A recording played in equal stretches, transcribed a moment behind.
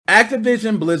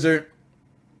Activision Blizzard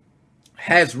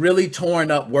has really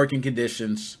torn up working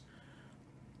conditions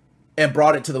and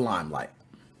brought it to the limelight.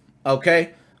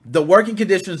 Okay? The working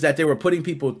conditions that they were putting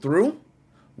people through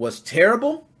was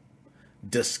terrible,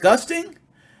 disgusting,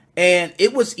 and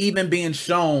it was even being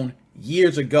shown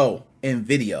years ago in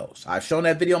videos. I've shown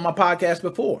that video on my podcast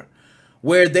before,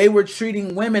 where they were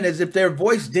treating women as if their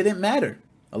voice didn't matter.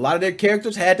 A lot of their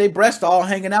characters had their breasts all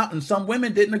hanging out, and some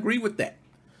women didn't agree with that.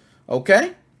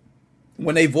 Okay?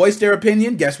 When they voiced their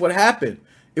opinion, guess what happened?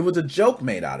 It was a joke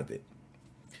made out of it.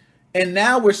 And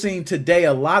now we're seeing today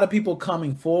a lot of people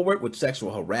coming forward with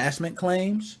sexual harassment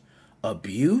claims,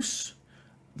 abuse,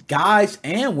 guys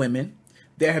and women.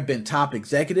 There have been top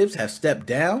executives have stepped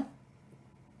down.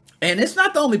 And it's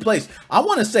not the only place. I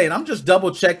want to say, and I'm just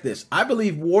double check this. I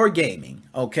believe Wargaming,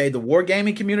 okay, the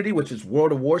Wargaming community, which is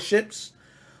World of Warships,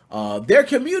 their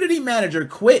community manager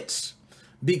quits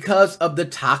because of the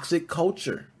toxic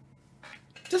culture.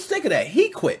 Just think of that. He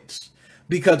quits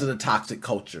because of the toxic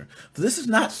culture. So this is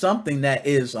not something that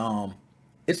is,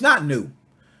 it's not new.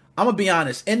 I'm going to be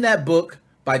honest. In that book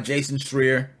by Jason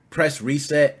Schreier, Press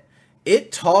Reset,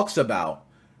 it talks about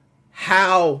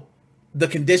how the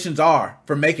conditions are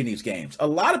for making these games. A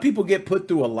lot of people get put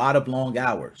through a lot of long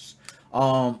hours.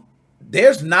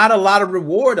 There's not a lot of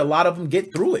reward. A lot of them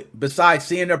get through it besides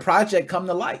seeing their project come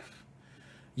to life.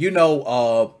 You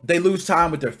know, they lose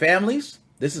time with their families.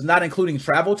 This is not including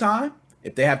travel time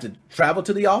if they have to travel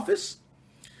to the office.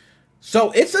 So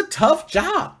it's a tough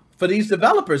job for these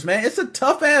developers, man. It's a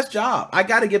tough ass job. I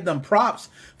got to give them props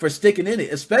for sticking in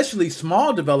it, especially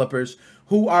small developers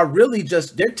who are really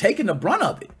just, they're taking the brunt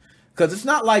of it. Because it's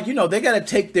not like, you know, they got to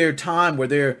take their time where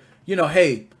they're, you know,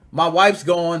 hey, my wife's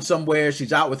going somewhere.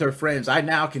 She's out with her friends. I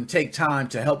now can take time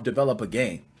to help develop a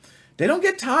game. They don't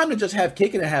get time to just have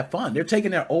kick it and have fun. They're taking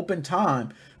their open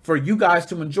time for you guys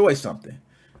to enjoy something.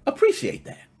 Appreciate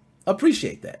that.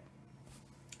 Appreciate that.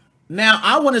 Now,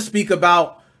 I want to speak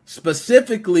about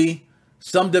specifically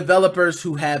some developers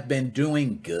who have been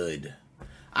doing good.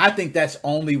 I think that's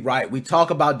only right. We talk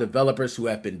about developers who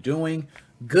have been doing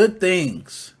good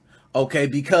things. Okay,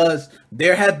 because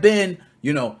there have been,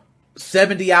 you know,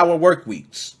 70-hour work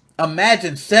weeks.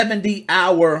 Imagine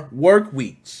 70-hour work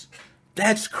weeks.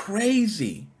 That's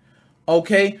crazy.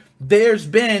 Okay, there's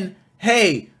been,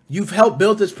 hey, you've helped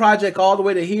build this project all the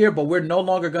way to here, but we're no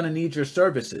longer going to need your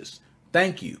services.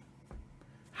 Thank you.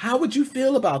 How would you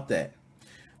feel about that?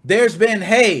 There's been,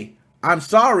 hey, I'm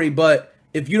sorry, but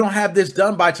if you don't have this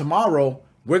done by tomorrow,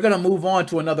 we're going to move on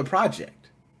to another project.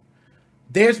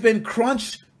 There's been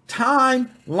crunch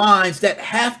timelines that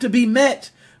have to be met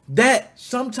that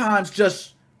sometimes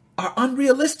just are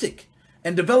unrealistic.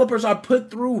 And developers are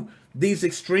put through these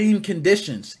extreme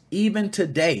conditions. Even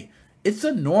today, it's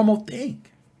a normal thing.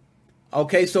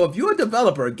 Okay, so if you're a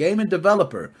developer, a gaming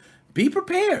developer, be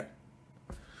prepared.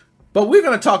 But we're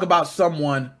going to talk about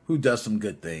someone who does some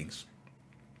good things.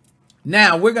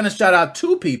 Now, we're going to shout out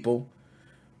two people,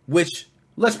 which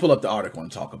let's pull up the article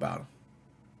and talk about them.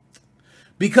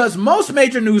 Because most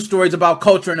major news stories about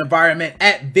culture and environment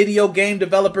at video game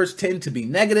developers tend to be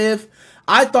negative,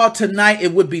 I thought tonight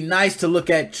it would be nice to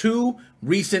look at two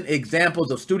recent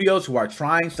examples of studios who are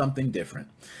trying something different.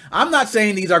 I'm not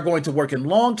saying these are going to work in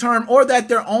long term or that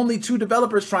they're only two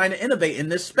developers trying to innovate in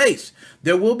this space.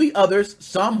 There will be others,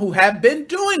 some who have been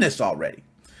doing this already.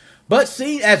 But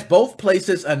seeing as both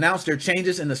places announced their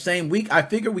changes in the same week, I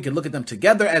figure we can look at them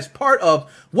together as part of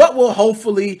what will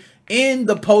hopefully, in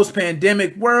the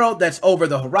post-pandemic world that's over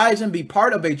the horizon, be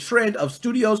part of a trend of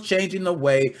studios changing the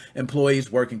way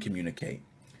employees work and communicate.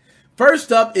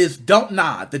 First up is Don't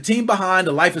Nod, the team behind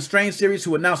the Life is Strange series,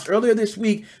 who announced earlier this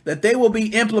week that they will be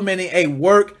implementing a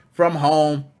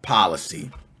work-from-home policy.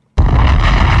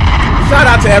 Shout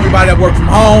out to everybody that work from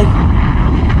home.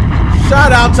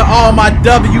 Shout out to all my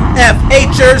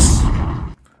WFHers.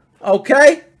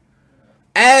 Okay?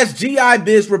 As GI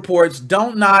Biz reports,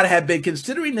 Don't Nod had been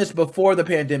considering this before the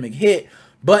pandemic hit,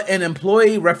 but an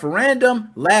employee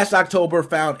referendum last October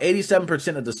found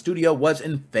 87% of the studio was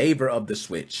in favor of the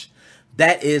switch.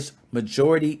 That is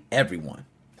majority everyone.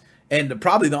 And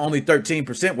probably the only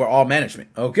 13% were all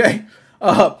management, okay?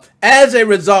 As a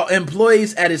result,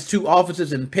 employees at its two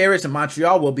offices in Paris and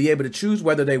Montreal will be able to choose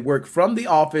whether they work from the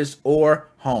office or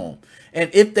home. And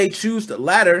if they choose the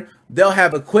latter, they'll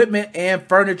have equipment and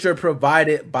furniture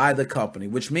provided by the company,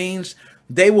 which means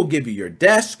they will give you your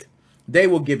desk, they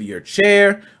will give you your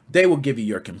chair, they will give you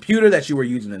your computer that you were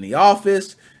using in the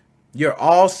office. You're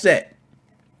all set.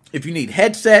 If you need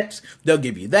headsets, they'll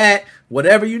give you that.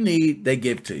 Whatever you need, they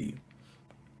give to you.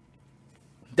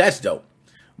 That's dope.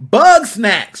 Bug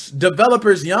Snacks.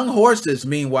 Developers Young Horses,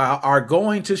 meanwhile, are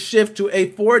going to shift to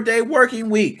a 4-day working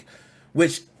week,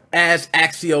 which, as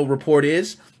Axio report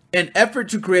is, an effort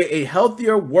to create a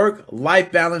healthier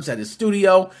work-life balance at his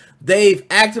studio. They've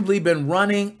actively been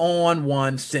running on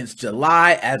one since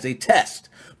July as a test,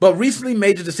 but recently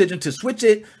made the decision to switch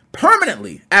it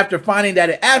permanently after finding that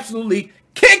it absolutely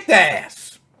kicked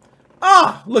ass.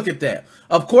 Look at that.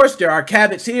 Of course, there are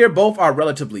caveats here. Both are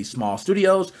relatively small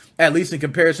studios, at least in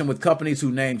comparison with companies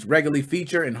whose names regularly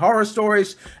feature in horror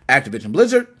stories, Activision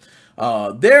Blizzard.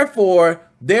 Therefore,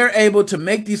 they're able to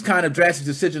make these kind of drastic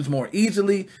decisions more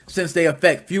easily since they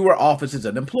affect fewer offices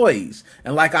and employees.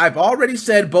 And like I've already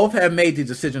said, both have made these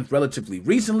decisions relatively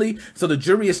recently, so the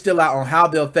jury is still out on how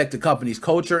they'll affect the company's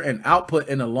culture and output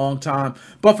in a long time.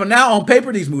 But for now, on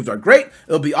paper, these moves are great.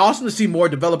 It'll be awesome to see more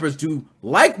developers do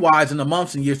likewise in the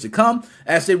months and years to come,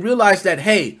 as they realize that,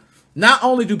 hey, not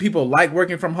only do people like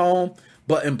working from home,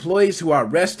 but employees who are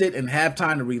rested and have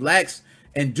time to relax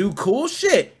and do cool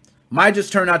shit might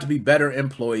just turn out to be better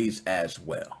employees as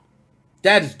well.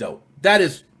 That is dope. That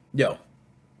is,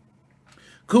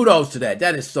 kudos to that.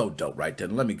 That is so dope right there.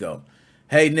 Let me go.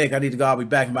 Hey, Nick, I need to go. I'll be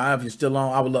back. If you're still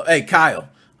on, I would love. Hey, Kyle,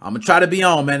 I'm going to try to be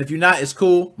on, man. If you're not, it's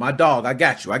cool. My dog, I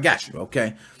got you.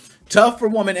 Okay. Tough for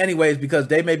women anyways, because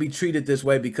they may be treated this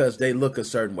way because they look a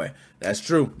certain way. That's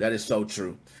true. That is so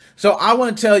true. So I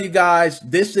want to tell you guys,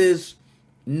 this is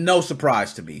no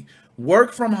surprise to me.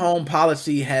 Work from home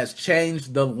policy has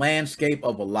changed the landscape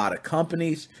of a lot of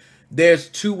companies. There's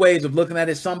two ways of looking at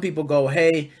it. Some people go,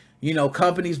 hey,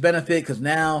 companies benefit because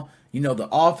now, the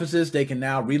offices, they can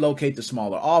now relocate to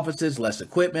smaller offices, less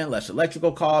equipment, less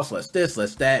electrical costs, less this,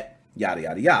 less that, yada,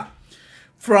 yada, yada.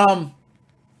 From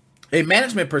a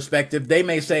management perspective, they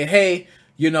may say, hey,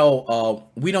 we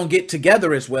don't get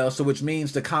together as well. So which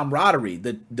means the camaraderie,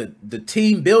 the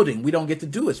team building, we don't get to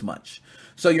do as much.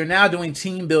 So you're now doing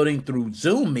team building through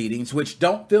Zoom meetings, which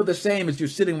don't feel the same as you're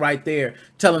sitting right there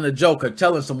telling a joke or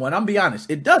telling someone. I'm be honest,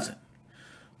 it doesn't.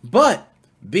 But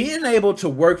being able to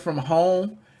work from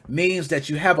home means that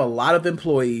you have a lot of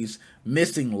employees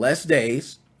missing less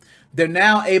days. They're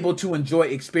now able to enjoy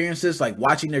experiences like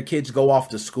watching their kids go off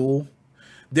to school.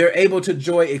 They're able to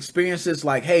enjoy experiences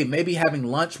like, hey, maybe having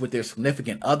lunch with their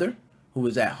significant other who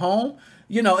is at home.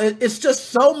 It's just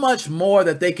so much more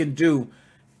that they can do.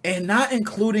 And not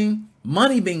including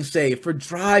money being saved for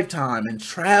drive time and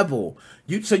travel.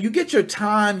 So you get your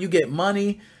time, you get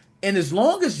money. And as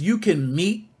long as you can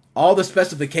meet all the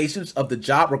specifications of the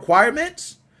job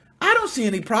requirements, I don't see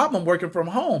any problem working from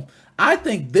home. I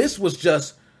think this was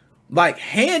just like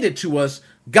handed to us.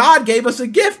 God gave us a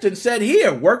gift and said,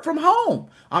 here, work from home.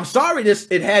 I'm sorry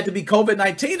it had to be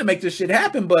COVID-19 to make this shit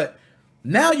happen, but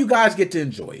now you guys get to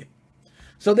enjoy it.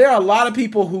 So there are a lot of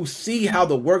people who see how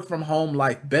the work from home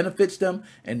life benefits them,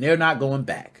 and they're not going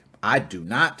back. I do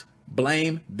not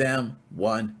blame them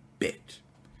one bit.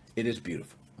 It is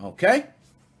beautiful. Okay?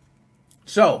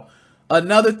 So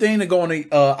another thing to go on the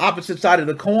opposite side of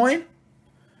the coin,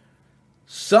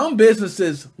 some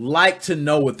businesses like to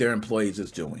know what their employees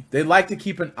is doing. They like to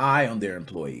keep an eye on their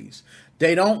employees.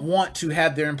 They don't want to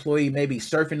have their employee maybe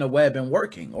surfing the web and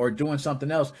working or doing something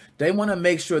else. They want to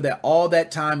make sure that all that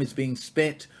time is being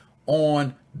spent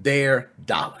on their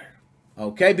dollar.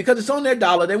 Okay? Because it's on their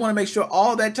dollar. They want to make sure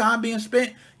all that time being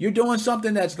spent, you're doing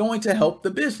something that's going to help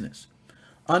the business.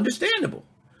 Understandable.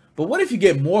 But what if you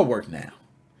get more work now?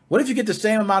 What if you get the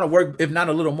same amount of work, if not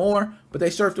a little more, but they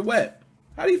surf the web?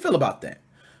 How do you feel about that?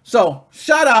 So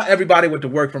shout out everybody with the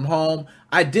work from home.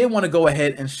 I did want to go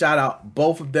ahead and shout out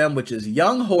both of them, which is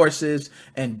Young Horses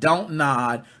and Don't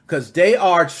Nod, because they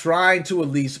are trying to at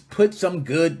least put some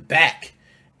good back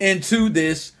into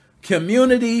this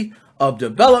community of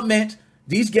development.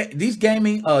 These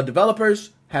gaming developers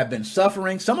have been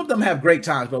suffering. Some of them have great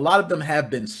times, but a lot of them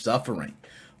have been suffering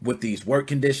with these work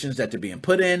conditions that they're being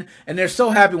put in. And they're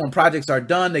so happy when projects are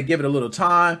done. They give it a little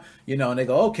time, and they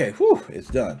go, okay, whew, it's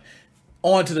done.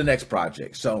 On to the next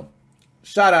project. So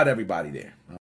shout out everybody there.